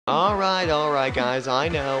Alright guys, I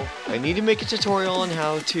know. I need to make a tutorial on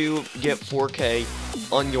how to get 4K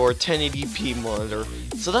on your 1080p monitor.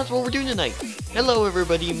 So that's what we're doing tonight. Hello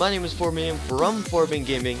everybody, my name is Foreman from Foreman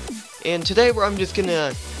Gaming, and today I'm just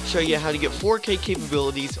gonna show you how to get 4K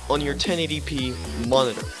capabilities on your 1080p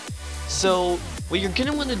monitor. So what you're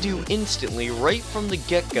gonna want to do instantly, right from the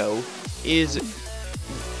get-go, is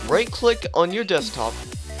right click on your desktop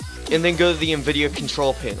and then go to the NVIDIA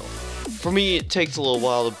control panel. For me, it takes a little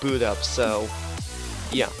while to boot up, so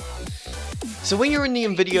yeah. So when you're in the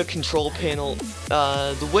NVIDIA control panel,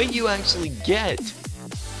 the way you actually get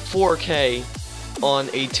 4K on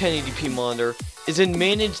a 1080p monitor is in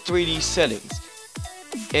Manage 3D Settings,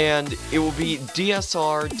 and it will be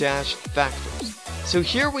DSR-Factors. So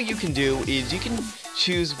here what you can do is you can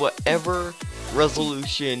choose whatever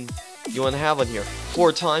resolution you want to have on here.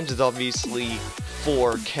 4 times is obviously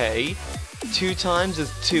 4K. 2 times is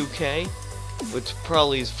 2K, which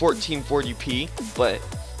probably is 1440p, but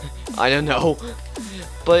I don't know.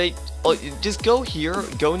 But just go here,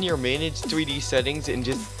 go in your Manage 3D Settings, and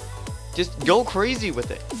just go crazy with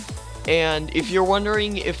it. And if you're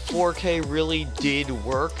wondering if 4K really did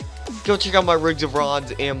work, go check out my Rigs of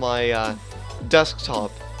Rods and my desktop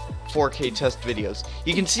 4K test videos.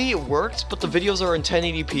 You can see it works, but the videos are in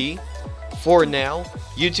 1080p. For now,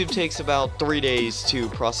 YouTube takes about 3 days to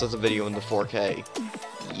process a video into 4K.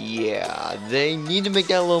 Yeah, they need to make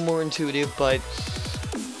that a little more intuitive, but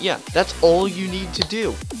yeah, that's all you need to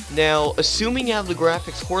do. Now, assuming you have the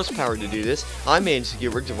graphics horsepower to do this, I managed to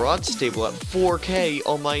get Rigs of Rods stable at 4K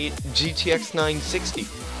on my GTX 960.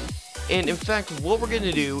 And in fact, what we're going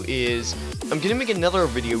to do is, I'm going to make another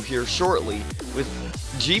video here shortly with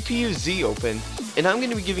GPU-Z open, and I'm going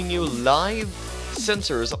to be giving you live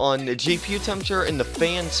sensors on the GPU temperature and the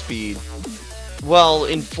fan speed while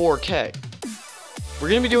in 4K. We're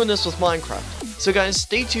going to be doing this with Minecraft. So guys,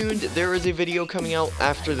 stay tuned, there is a video coming out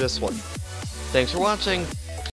after this one. Thanks for watching.